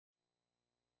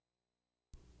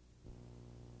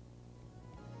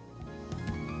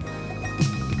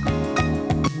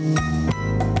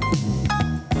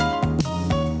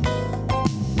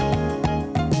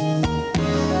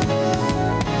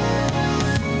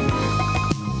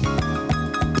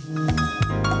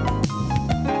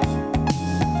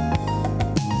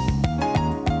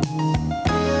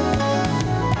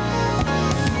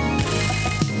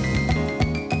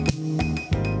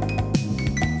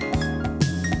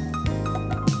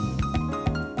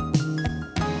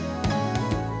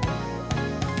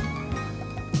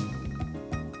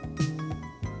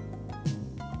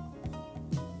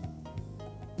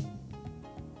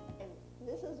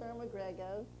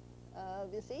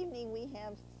This evening we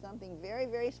have something very,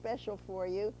 very special for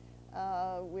you.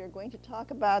 We're going to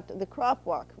talk about the crop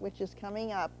walk, which is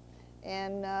coming up,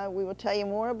 and we will tell you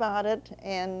more about it,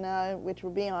 and which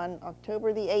will be on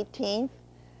October the 18th,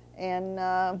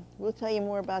 and we'll tell you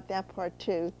more about that part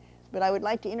too. But I would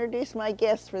like to introduce my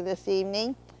guests for this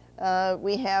evening.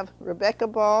 We have Rebecca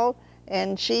Ball,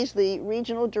 and she's the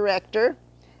regional director,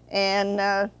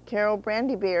 and Carol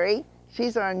Brandyberry,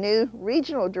 she's our new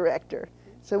regional director.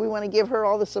 So we want to give her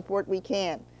all the support we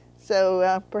can.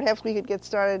 So perhaps we could get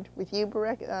started with you,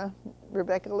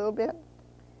 Rebecca, a little bit.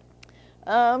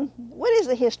 What is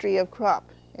the history of CROP,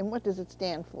 and what does it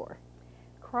stand for?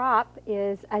 CROP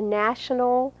is a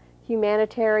national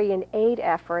humanitarian aid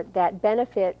effort that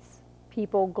benefits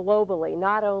people globally,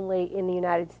 not only in the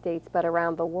United States, but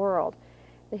around the world.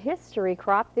 The history,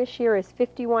 CROP this year is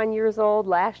 51 years old.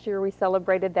 Last year we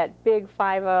celebrated that big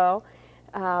 5-0.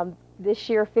 This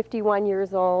year, 51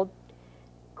 years old.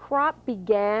 CROP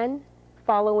began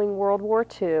following World War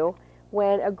II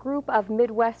when a group of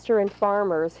Midwestern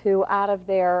farmers who, out of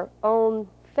their own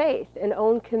faith and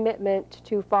own commitment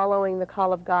to following the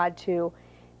call of God to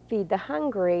feed the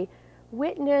hungry,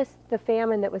 witnessed the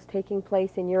famine that was taking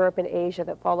place in Europe and Asia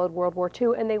that followed World War II,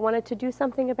 and they wanted to do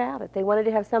something about it. They wanted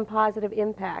to have some positive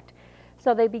impact.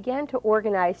 So they began to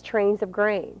organize trains of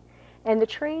grain. And the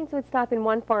trains would stop in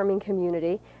one farming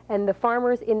community, and the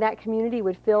farmers in that community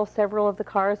would fill several of the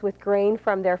cars with grain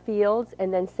from their fields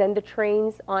and then send the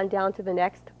trains on down to the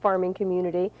next farming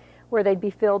community where they'd be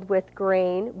filled with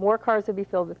grain. More cars would be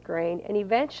filled with grain, and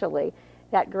eventually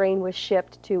that grain was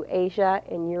shipped to Asia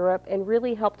and Europe and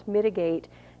really helped mitigate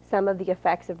some of the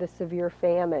effects of the severe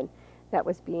famine that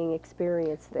was being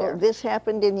experienced there. Well, this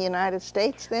happened in the United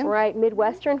States then? Right.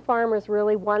 Midwestern farmers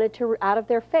really wanted to, out of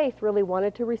their faith, really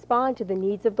wanted to respond to the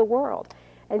needs of the world.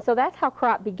 And so that's how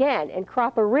CROP began. And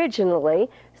CROP originally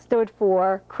stood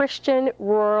for Christian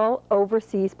Rural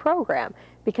Overseas Program,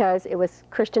 because it was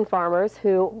Christian farmers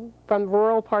who, from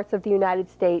rural parts of the United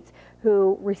States,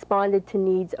 who responded to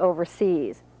needs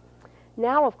overseas.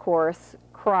 Now, of course,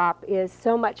 CROP is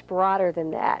so much broader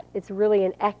than that. It's really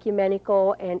an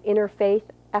ecumenical and interfaith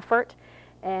effort,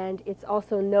 and it's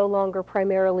also no longer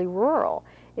primarily rural.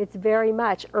 It's very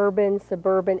much urban,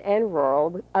 suburban, and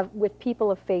rural, with people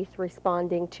of faith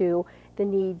responding to the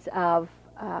needs of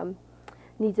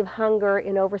hunger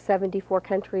in over 74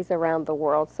 countries around the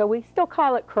world. So we still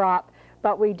call it CROP,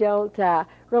 but we don't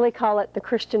really call it the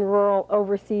Christian Rural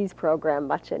Overseas Program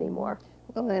much anymore.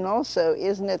 Well, and also,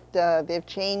 isn't it, they've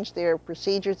changed their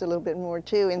procedures a little bit more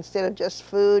too. Instead of just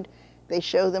food, they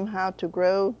show them how to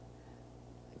grow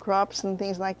crops and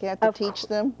things like that to teach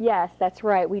them? Yes, that's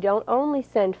right. We don't only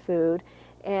send food,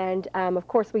 and of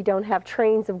course we don't have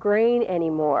trains of grain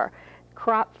anymore.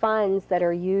 CROP funds that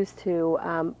are used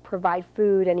to provide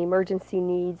food and emergency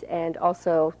needs and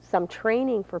also some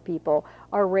training for people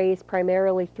are raised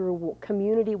primarily through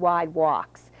community-wide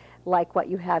walks, like what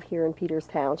you have here in Peters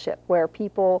Township, where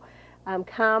people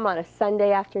come on a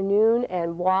Sunday afternoon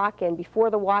and walk, and before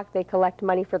the walk they collect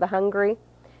money for the hungry,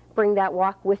 bring that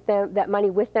money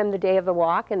with them the day of the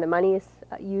walk, and the money is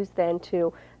used then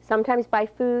to sometimes buy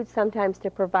food, sometimes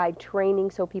to provide training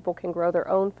so people can grow their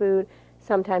own food,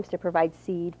 sometimes to provide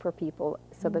seed for people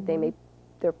so that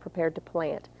they're prepared to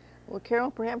plant. Well,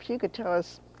 Carol, perhaps you could tell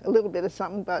us a little bit of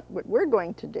something about what we're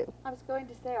going to do. I was going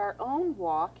to say our own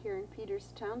walk here in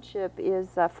Peters Township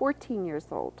is 14 years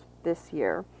old this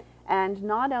year. And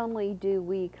not only do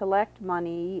we collect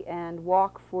money and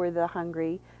walk for the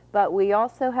hungry, but we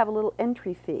also have a little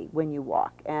entry fee when you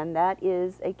walk, and that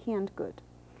is a canned good,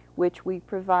 which we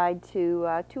provide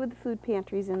to two of the food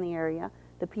pantries in the area,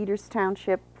 the Peters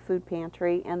Township Food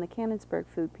Pantry and the Cannonsburg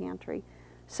Food Pantry.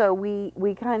 So we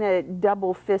kind of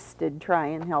double-fisted try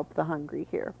and help the hungry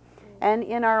here. And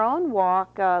in our own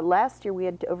walk, last year we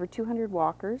had over 200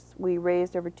 walkers. We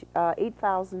raised over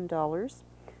 $8,000,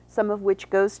 some of which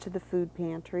goes to the food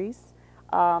pantries.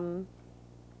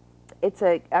 It's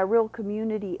a real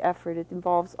community effort. It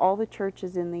involves all the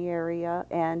churches in the area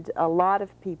and a lot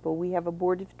of people. We have a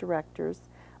board of directors,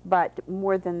 but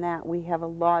more than that, we have a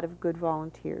lot of good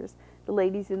volunteers. The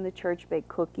ladies in the church bake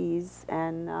cookies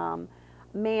and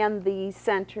man the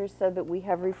center so that we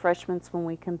have refreshments when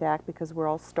we come back, because we're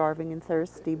all starving and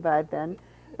thirsty by then.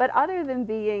 But other than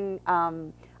being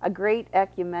a great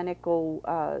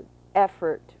ecumenical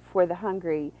effort for the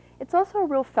hungry, it's also a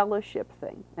real fellowship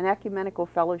thing, an ecumenical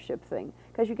fellowship thing,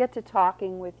 because you get to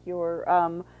talking with your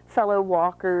fellow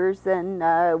walkers, and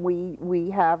we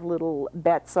have little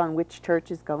bets on which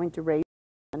church is going to raise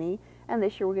money. And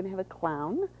this year we're going to have a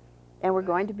clown, and we're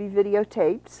going to be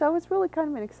videotaped, so it's really kind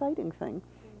of an exciting thing.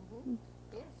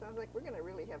 Yeah, Sounds like we're going to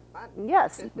really have fun.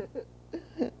 Yes.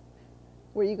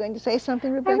 Were you going to say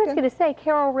something, I Rebecca? was going to say,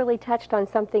 Carol really touched on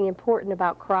something important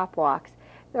about crop walks.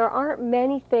 There aren't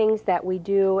many things that we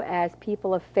do as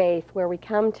people of faith where we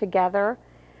come together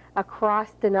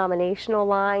across denominational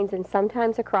lines and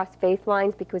sometimes across faith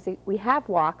lines, because we have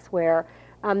walks where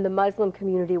the Muslim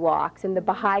community walks and the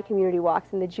Baha'i community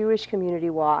walks and the Jewish community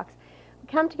walks. We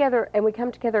come together, and we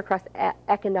come together across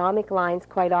economic lines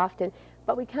quite often,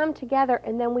 but we come together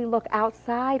and then we look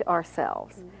outside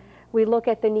ourselves. Mm-hmm. We look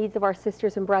at the needs of our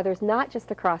sisters and brothers, not just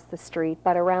across the street,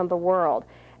 but around the world.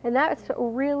 And that's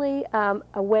really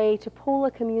a way to pull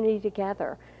a community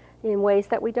together in ways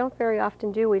that we don't very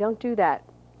often do. We don't do that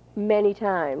many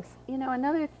times. You know,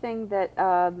 another thing that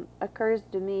occurs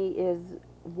to me is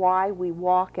why we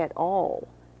walk at all.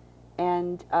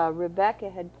 And Rebecca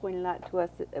had pointed out to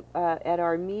us at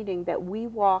our meeting that we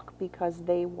walk because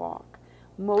they walk.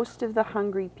 Most of the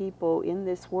hungry people in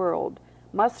this world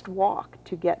must walk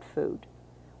to get food.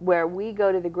 Where we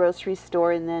go to the grocery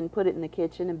store and then put it in the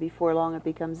kitchen and before long it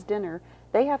becomes dinner,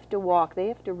 they have to walk. They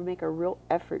have to make a real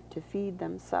effort to feed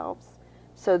themselves.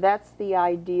 So that's the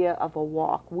idea of a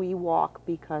walk. We walk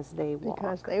because they walk.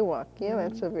 Because they walk. Yeah,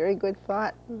 that's a very good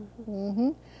thought.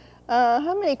 Mm-hmm.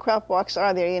 How many crop walks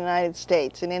are there in the United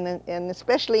States, and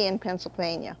especially in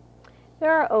Pennsylvania?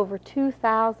 There are over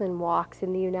 2,000 walks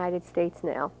in the United States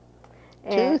now.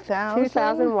 2,000?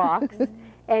 2,000 walks.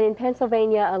 And in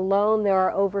Pennsylvania alone, there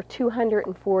are over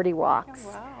 240 walks. Oh,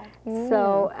 wow.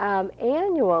 So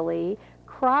annually,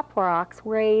 crop walks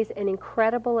raise an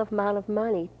incredible amount of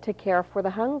money to care for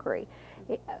the hungry.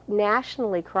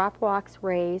 Nationally, crop walks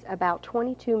raise about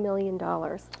 $22 million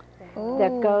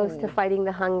that goes to fighting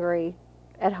the hungry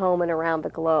at home and around the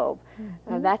globe.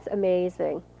 That's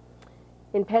amazing.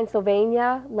 In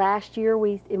Pennsylvania, last year,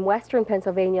 in western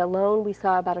Pennsylvania alone, we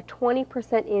saw about a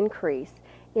 20% increase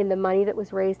in the money that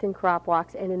was raised in crop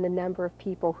walks and in the number of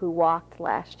people who walked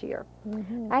last year.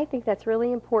 I think that's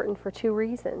really important for two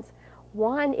reasons.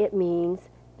 One, it means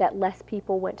that less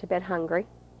people went to bed hungry.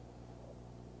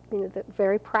 You know,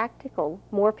 very practical.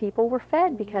 More people were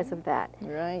fed because of that.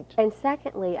 Right. And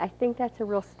secondly, I think that's a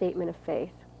real statement of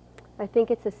faith. I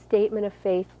think it's a statement of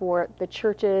faith for the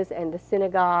churches and the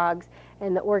synagogues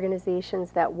and the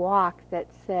organizations that walk, that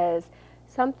says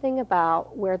something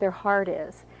about where their heart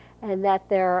is, and that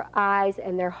their eyes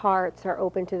and their hearts are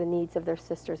open to the needs of their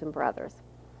sisters and brothers.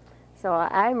 So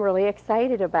I'm really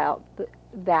excited about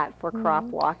that for Crop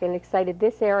Walk, and excited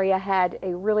this area had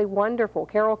a really wonderful,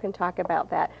 Carol can talk about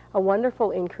that, a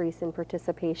wonderful increase in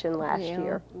participation last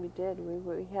year. We did.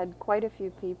 We had quite a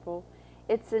few people.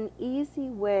 It's an easy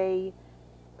way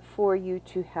for you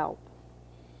to help.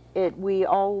 We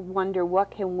all wonder,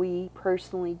 what can we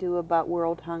personally do about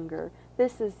world hunger?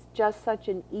 This is just such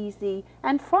an easy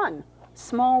and fun,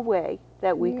 small way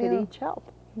that we could each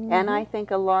help. And I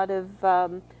think a lot of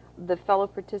the fellow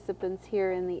participants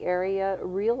here in the area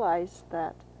realize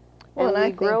that. Well, and I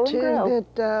we grow think, too,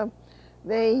 that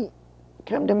they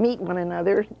come to meet one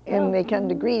another, and they come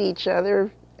to greet each other,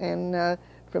 and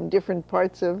from different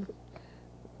parts of,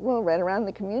 well, right around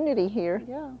the community here,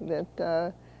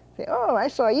 that say, oh, I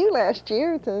saw you last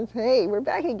year. It says, hey, we're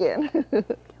back again.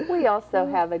 We also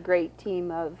have a great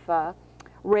team of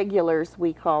regulars,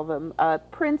 we call them,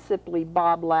 principally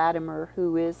Bob Latimer,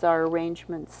 who is our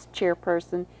arrangements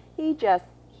chairperson. He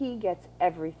gets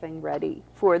everything ready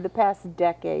for the past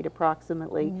decade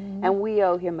approximately, and we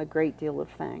owe him a great deal of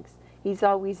thanks. He's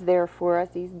always there for us.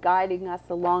 He's guiding us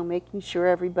along, making sure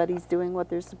everybody's doing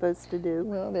what they're supposed to do.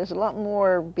 Well, there's a lot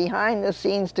more behind the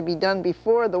scenes to be done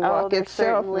before the walk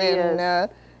itself than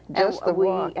just the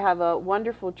walk. We have a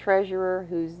wonderful treasurer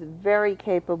who's very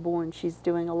capable, and she's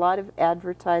doing a lot of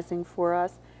advertising for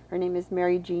us. Her name is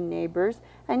Mary Jean Neighbors.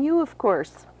 And you, of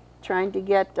course, trying to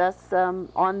get us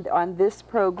on this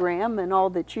program and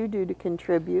all that you do to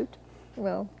contribute.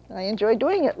 Well, I enjoy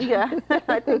doing it. Yeah,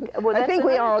 I think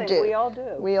we all do. We all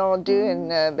do. We all do,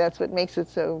 and that's what makes it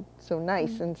so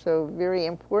nice and so very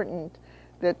important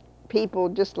that people,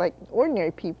 just like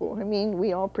ordinary people, I mean,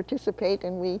 we all participate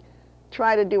and we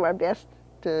try to do our best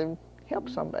to help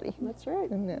somebody. That's right.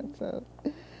 And that's,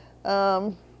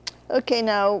 okay,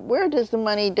 now, where does the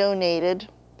money donated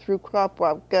through Crop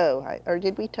Walk go? Or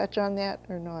did we touch on that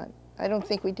or not? I don't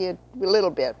think we did, a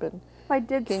little bit, but I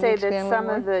did say that some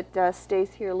of it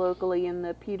stays here locally in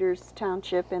the Peters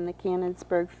Township and the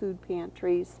Cannonsburg food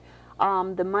pantries.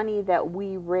 The money that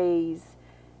we raise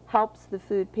helps the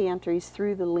food pantries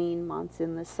through the lean months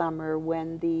in the summer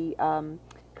when the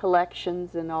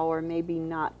collections and all are maybe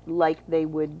not like they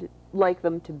would like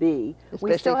them to be.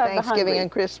 Especially we still have Thanksgiving the hungry,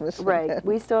 and Christmas. Right.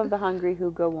 We still have the hungry who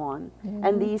go on.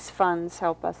 And these funds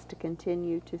help us to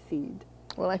continue to feed.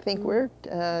 Well, I think we're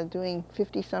doing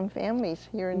 50-some families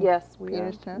here in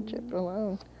Peters Township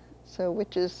alone. So,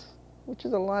 which is a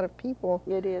lot of people.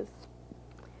 It is.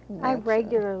 I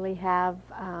regularly have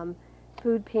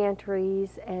food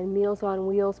pantries and Meals on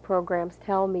Wheels programs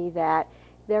tell me that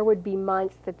there would be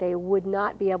months that they would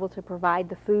not be able to provide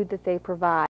the food that they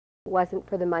provide. It wasn't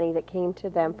for the money that came to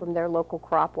them from their local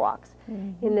crop walks.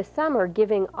 In the summer,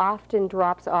 giving often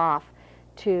drops off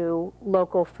to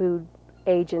local food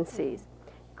agencies.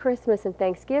 Christmas and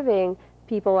Thanksgiving,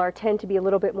 people tend to be a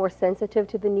little bit more sensitive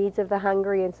to the needs of the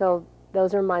hungry, and so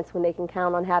those are months when they can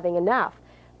count on having enough.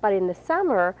 But in the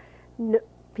summer,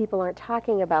 people aren't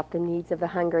talking about the needs of the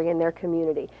hungry in their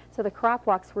community. So the crop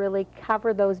walks really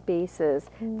cover those bases,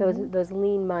 those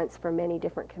lean months for many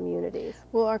different communities.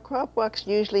 Well, are crop walks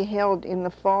usually held in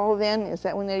the fall then? Is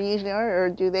that when they usually are, or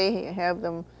do they have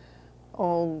them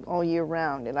all year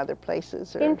round in other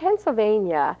places? Or? In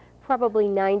Pennsylvania, probably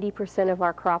 90% of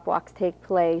our crop walks take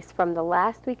place from the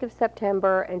last week of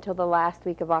September until the last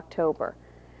week of October.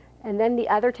 And then the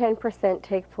other 10%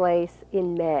 take place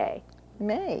in May.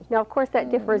 May. Now, of course, that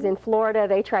differs in Florida.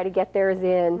 They try to get theirs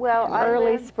in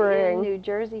early spring. I lived in New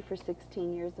Jersey for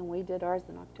 16 years, and we did ours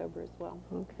in October as well.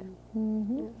 Okay.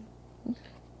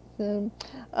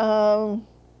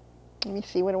 Let me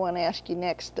see what I want to ask you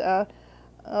next.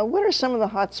 What are some of the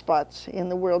hot spots in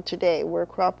the world today where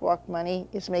crop walk money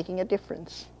is making a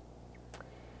difference?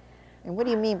 And what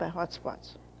do you mean by hot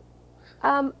spots?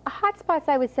 Hot spots,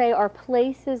 I would say, are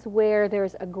places where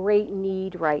there's a great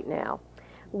need right now,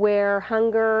 where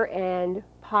hunger and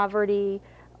poverty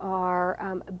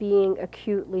are being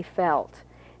acutely felt,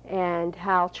 and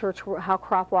how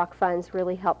crop walk funds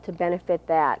really help to benefit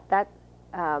that.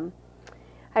 I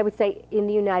would say in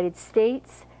the United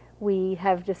States, we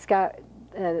have discussed,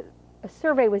 a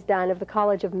survey was done of the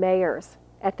College of Mayors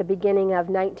at the beginning of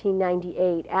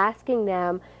 1998, asking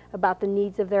them about the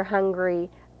needs of their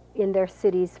hungry in their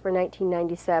cities for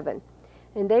 1997.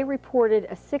 And they reported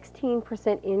a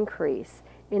 16% increase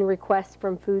in requests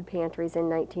from food pantries in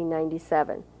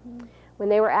 1997. When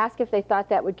they were asked if they thought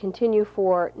that would continue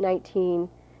for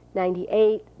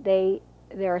 1998,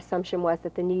 their assumption was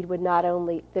that the need would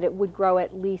that it would grow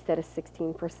at least at a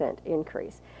 16%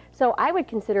 increase. So I would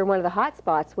consider one of the hot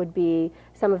spots would be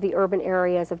some of the urban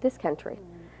areas of this country,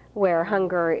 where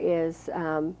hunger is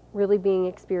really being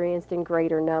experienced in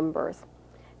greater numbers.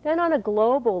 Then on a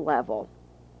global level,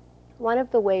 one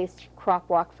of the ways crop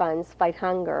walk funds fight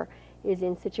hunger is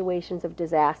in situations of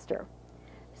disaster.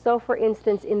 So for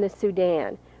instance, in the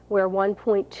Sudan, where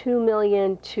 1.2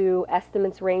 million to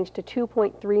estimates range to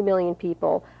 2.3 million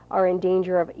people are in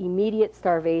danger of immediate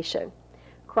starvation,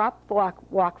 crop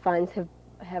walk funds have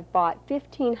bought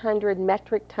 1,500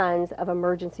 metric tons of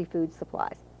emergency food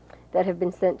supplies that have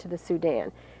been sent to the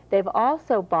Sudan. They've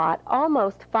also bought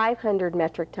almost 500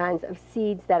 metric tons of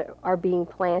seeds that are being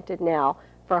planted now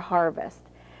for harvest.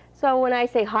 So when I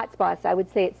say hotspots, I would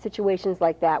say it's situations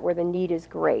like that where the need is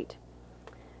great.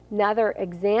 Another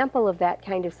example of that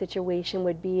kind of situation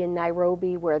would be in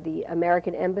Nairobi, where the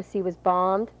American embassy was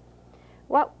bombed.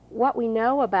 What we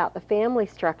know about the family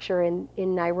structure in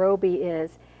Nairobi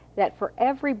is that for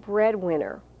every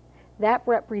breadwinner, that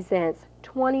represents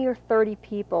 20 or 30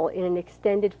 people in an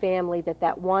extended family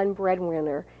that one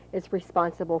breadwinner is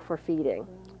responsible for feeding.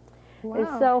 Wow. And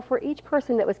so for each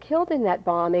person that was killed in that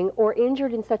bombing or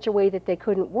injured in such a way that they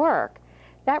couldn't work,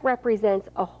 that represents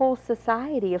a whole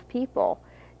society of people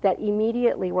that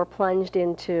immediately were plunged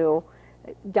into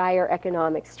dire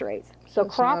economic straits. So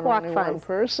crop walk funds. One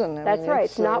person. That's right.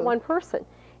 It's not one person.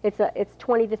 It's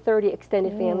 20 to 30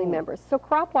 extended family members. So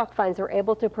crop walk funds are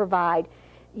able to provide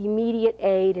immediate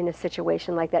aid in a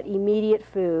situation like that, immediate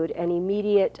food and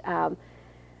immediate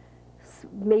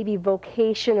maybe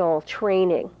vocational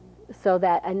training, so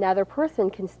that another person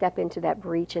can step into that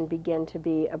breach and begin to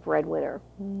be a breadwinner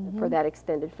for that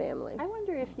extended family. I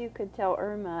wonder if you could tell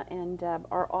Erma and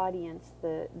our audience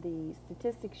the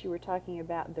statistics you were talking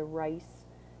about, the rice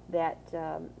that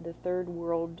the third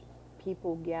world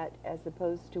people get as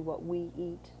opposed to what we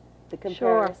eat, the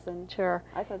comparison. Sure.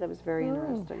 I thought that was very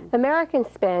interesting. Americans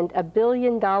spend $1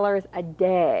 billion a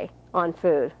day on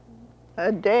food.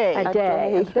 A day? A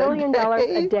day. $1 billion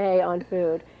a day on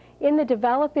food. In the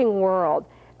developing world,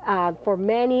 for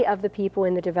many of the people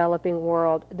in the developing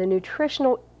world, the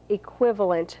nutritional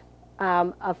equivalent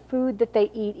of food that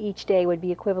they eat each day would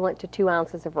be equivalent to 2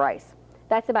 ounces of rice.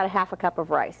 That's about a half a cup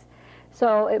of rice.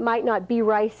 So it might not be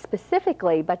rice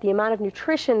specifically, but the amount of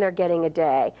nutrition they're getting a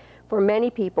day for many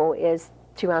people is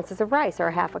 2 ounces of rice or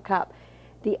a half a cup.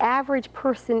 The average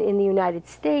person in the United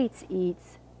States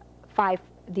eats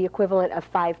the equivalent of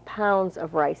 5 pounds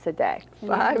of rice a day.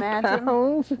 5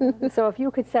 pounds? So if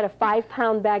you could set a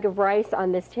 5-pound bag of rice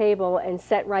on this table and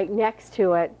set right next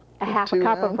to it a half a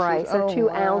cup of rice or 2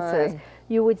 ounces,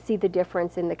 you would see the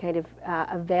difference in the kind of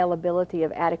availability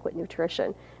of adequate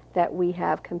nutrition that we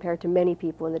have compared to many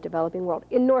people in the developing world.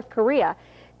 In North Korea,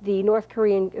 North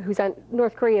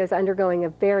Korea is undergoing a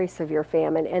very severe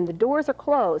famine, and the doors are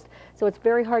closed, so it's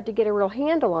very hard to get a real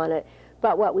handle on it.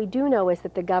 But what we do know is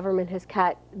that the government has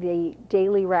cut the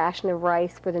daily ration of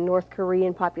rice for the North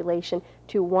Korean population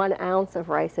to 1 ounce of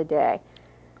rice a day.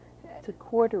 It's a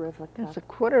quarter of a cup. It's a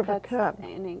quarter of a cup.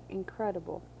 That's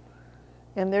incredible.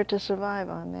 And they're to survive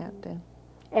on that then.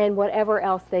 And whatever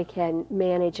else they can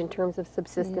manage in terms of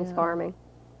subsistence farming.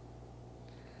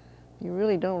 You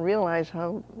really don't realize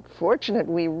how fortunate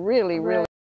we really are.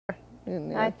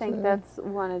 I think that's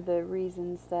one of the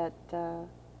reasons that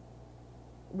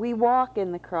we walk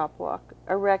in the crop walk,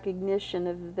 a recognition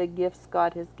of the gifts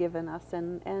God has given us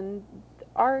and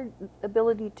our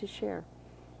ability to share.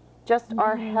 Just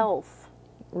our health.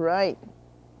 Right.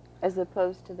 As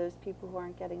opposed to those people who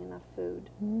aren't getting enough food.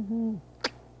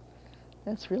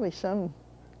 That's really some...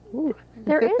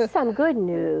 There is some good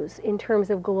news in terms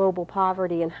of global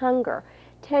poverty and hunger.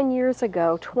 10 years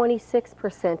ago,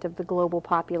 26% of the global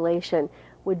population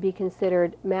would be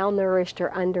considered malnourished or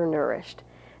undernourished.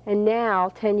 And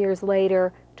now, 10 years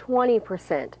later,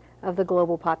 20% of the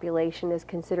global population is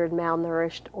considered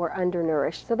malnourished or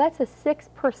undernourished. So that's a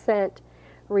 6%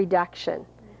 reduction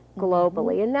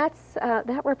globally, and that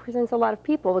represents a lot of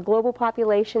people. The global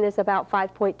population is about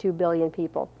 5.2 billion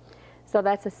people. So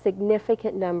that's a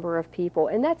significant number of people,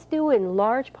 and that's due in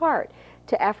large part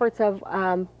to efforts of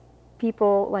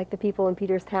people like the people in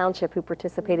Peters Township who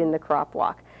participate in the crop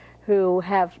walk, who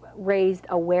have raised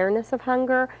awareness of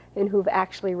hunger and who've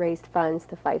actually raised funds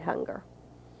to fight hunger.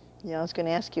 Yeah, I was going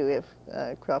to ask you if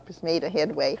crop has made a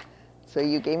headway, so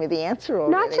you gave me the answer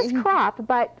already. Not just crop,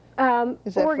 but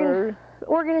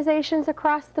organizations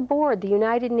across the board. The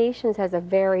United Nations has a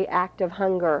very active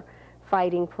hunger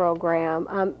fighting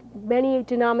program. Many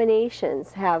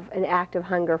denominations have an active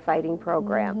hunger fighting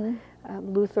program.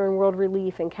 Lutheran World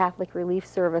Relief and Catholic Relief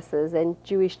Services and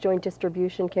Jewish Joint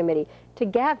Distribution Committee.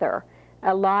 Together,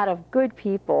 a lot of good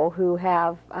people who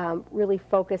have really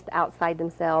focused outside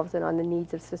themselves and on the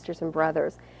needs of sisters and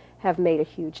brothers have made a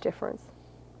huge difference.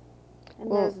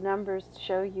 And those numbers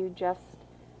show you just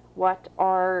what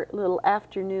our little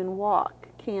afternoon walk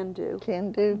can do.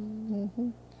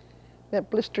 That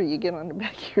blister you get on the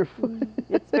back of your foot.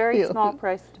 It's a very small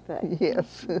price to pay.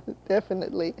 Yes,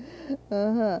 definitely.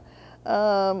 There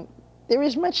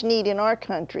is much need in our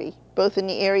country, both in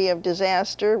the area of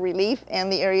disaster relief and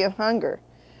the area of hunger.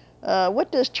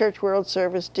 What does Church World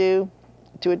Service do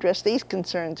to address these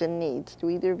concerns and needs? Do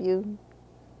either of you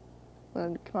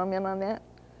want to comment on that?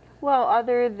 Well,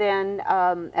 other than,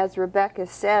 as Rebecca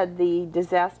said, the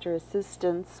disaster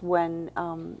assistance when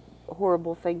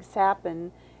horrible things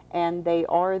happen, and they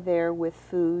are there with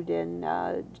food and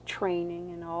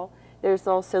training and all. There's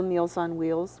also Meals on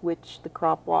Wheels, which the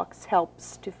Crop Walks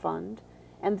helps to fund,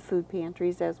 and the food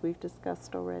pantries, as we've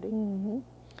discussed already.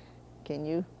 Can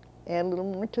you add a little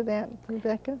more to that,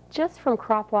 Rebecca? Just from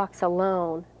Crop Walks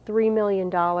alone, $3 million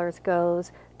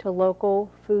goes to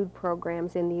local food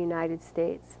programs in the United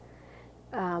States.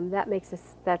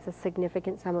 That's a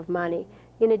significant sum of money.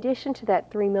 In addition to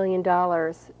that $3 million,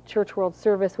 Church World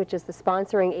Service, which is the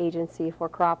sponsoring agency for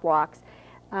Crop Walks,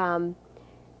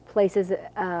 places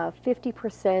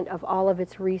 50% of all of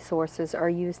its resources are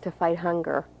used to fight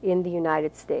hunger in the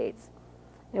United States.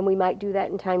 And we might do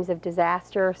that in times of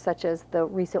disaster, such as the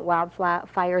recent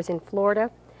wildfires in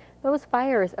Florida. Those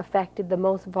fires affected the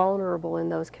most vulnerable in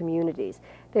those communities.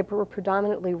 They were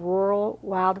predominantly rural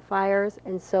wildfires,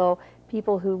 and so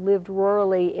people who lived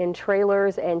rurally in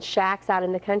trailers and shacks out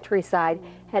in the countryside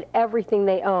had everything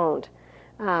they owned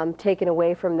taken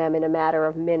away from them in a matter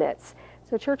of minutes.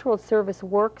 So Church World Service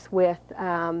works with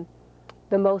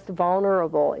the most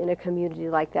vulnerable in a community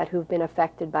like that who've been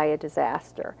affected by a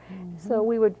disaster. So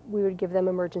we would give them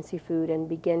emergency food and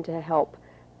begin to help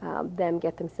them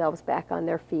get themselves back on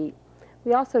their feet.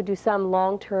 We also do some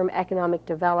long-term economic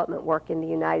development work in the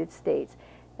United States.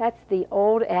 That's the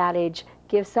old adage,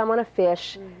 give someone a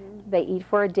fish, they eat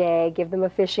for a day, give them a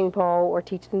fishing pole or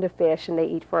teach them to fish, and they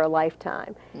eat for a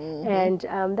lifetime. And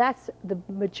that's the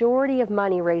majority of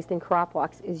money raised in Crop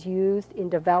Walks is used in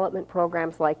development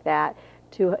programs like that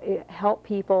to help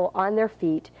people on their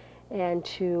feet and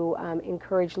to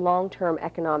encourage long-term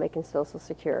economic and social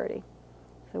security.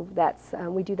 So that's,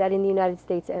 we do that in the United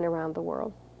States and around the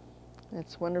world.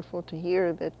 It's wonderful to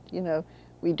hear that, you know,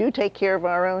 we do take care of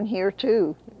our own here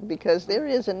too, because there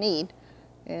is a need,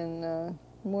 and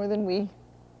more than we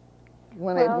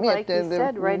want to admit. Like you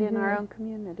said, right in our own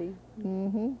community.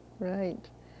 Right.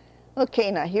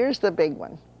 Okay, now here's the big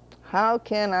one. How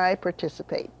can I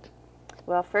participate?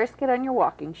 Well, first get on your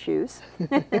walking shoes.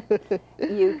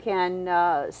 You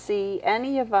can see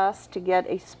any of us to get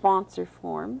a sponsor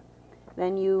form.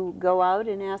 Then you go out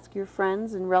and ask your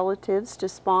friends and relatives to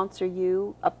sponsor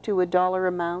you up to $1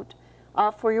 amount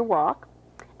for your walk.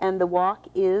 And the walk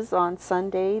is on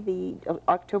Sunday, the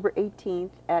October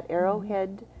 18th at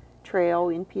Arrowhead Trail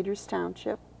in Peters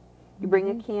Township. You bring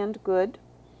a canned good,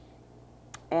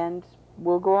 and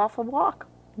we'll go off a walk.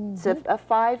 It's a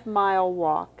 5-mile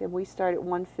walk, and we start at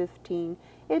 1:15.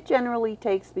 It generally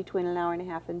takes between an hour and a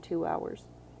half and 2 hours.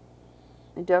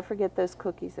 And don't forget those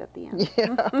cookies at the end.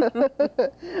 Yeah.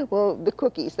 Well, the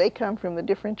cookies, they come from the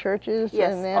different churches?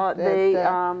 Yes,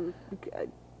 And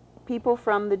people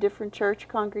from the different church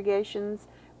congregations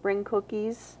bring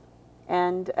cookies.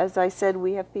 And as I said,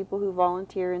 we have people who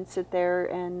volunteer and sit there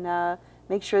and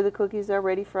make sure the cookies are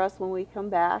ready for us when we come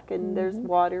back. And there's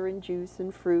water and juice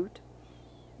and fruit.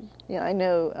 Yeah, I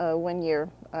know one year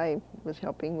I was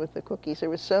helping with the cookies. There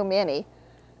were so many,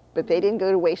 but they didn't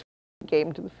go to waste. Gave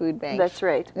them to the food banks. That's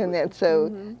right. And that, so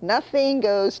nothing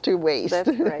goes to waste. That's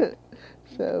right.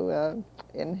 So,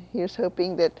 and here's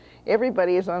hoping that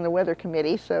everybody is on the weather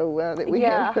committee, so that we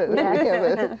have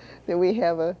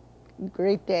a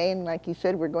great day. And like you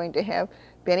said, we're going to have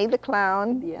Benny the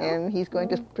Clown, and he's going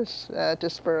to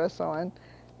spur us on,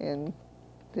 and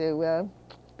to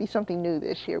be something new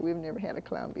this year. We've never had a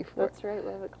clown before. That's right.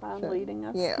 We'll have a clown leading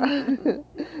us. Yeah.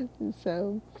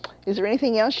 So, is there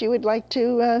anything else you would like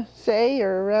to say,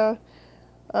 or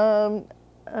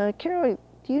Carol?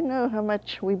 Do you know how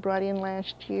much we brought in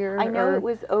last year? I know it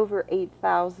was over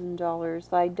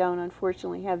 $8,000. I don't,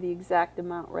 unfortunately, have the exact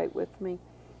amount right with me.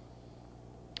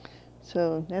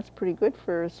 So that's pretty good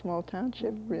for a small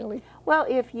township, really. Well,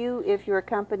 if your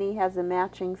company has a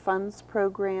matching funds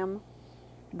program,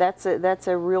 that's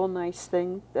a real nice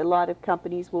thing. A lot of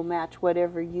companies will match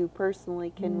whatever you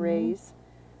personally can raise,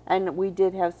 and we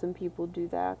did have some people do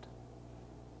that.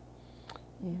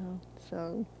 Yeah.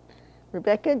 So,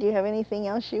 Rebecca, do you have anything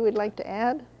else you would like to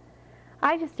add?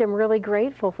 I just am really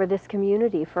grateful for this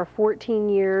community, for 14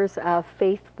 years of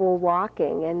faithful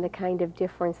walking and the kind of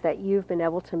difference that you've been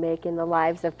able to make in the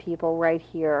lives of people right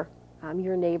here,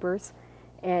 your neighbors,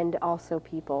 and also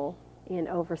people in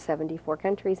over 74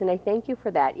 countries, and I thank you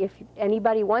for that. If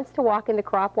anybody wants to walk in the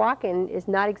crop walk and is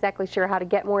not exactly sure how to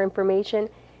get more information,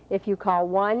 if you call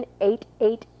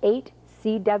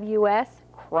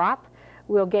 1-888-CWS-CROP,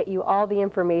 we'll get you all the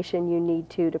information you need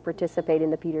to participate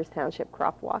in the Peters Township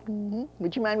Crop Walk.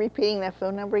 Would you mind repeating that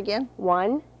phone number again?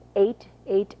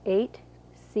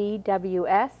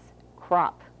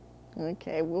 1-888-CWS-CROP.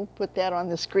 Okay, we'll put that on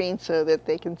the screen so that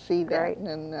they can see that. Right.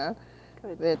 And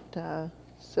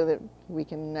so that we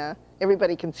can,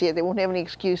 everybody can see it. They won't have any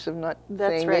excuse of not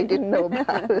saying they didn't know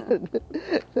about it.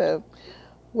 So,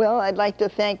 well, I'd like to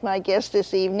thank my guests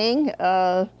this evening,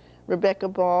 Rebecca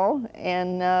Ball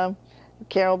and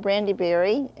Carol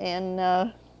Brandyberry. And,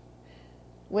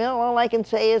 well, all I can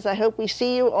say is I hope we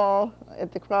see you all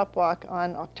at the Crop Walk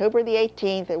on October the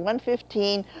 18th at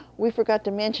 1:15. We forgot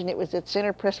to mention it was at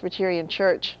Center Presbyterian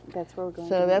Church. That's where we're going.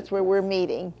 So that's where we're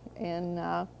meeting.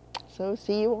 And so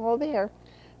see you all there.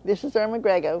 This is Erma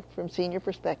Grego from Senior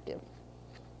Perspective.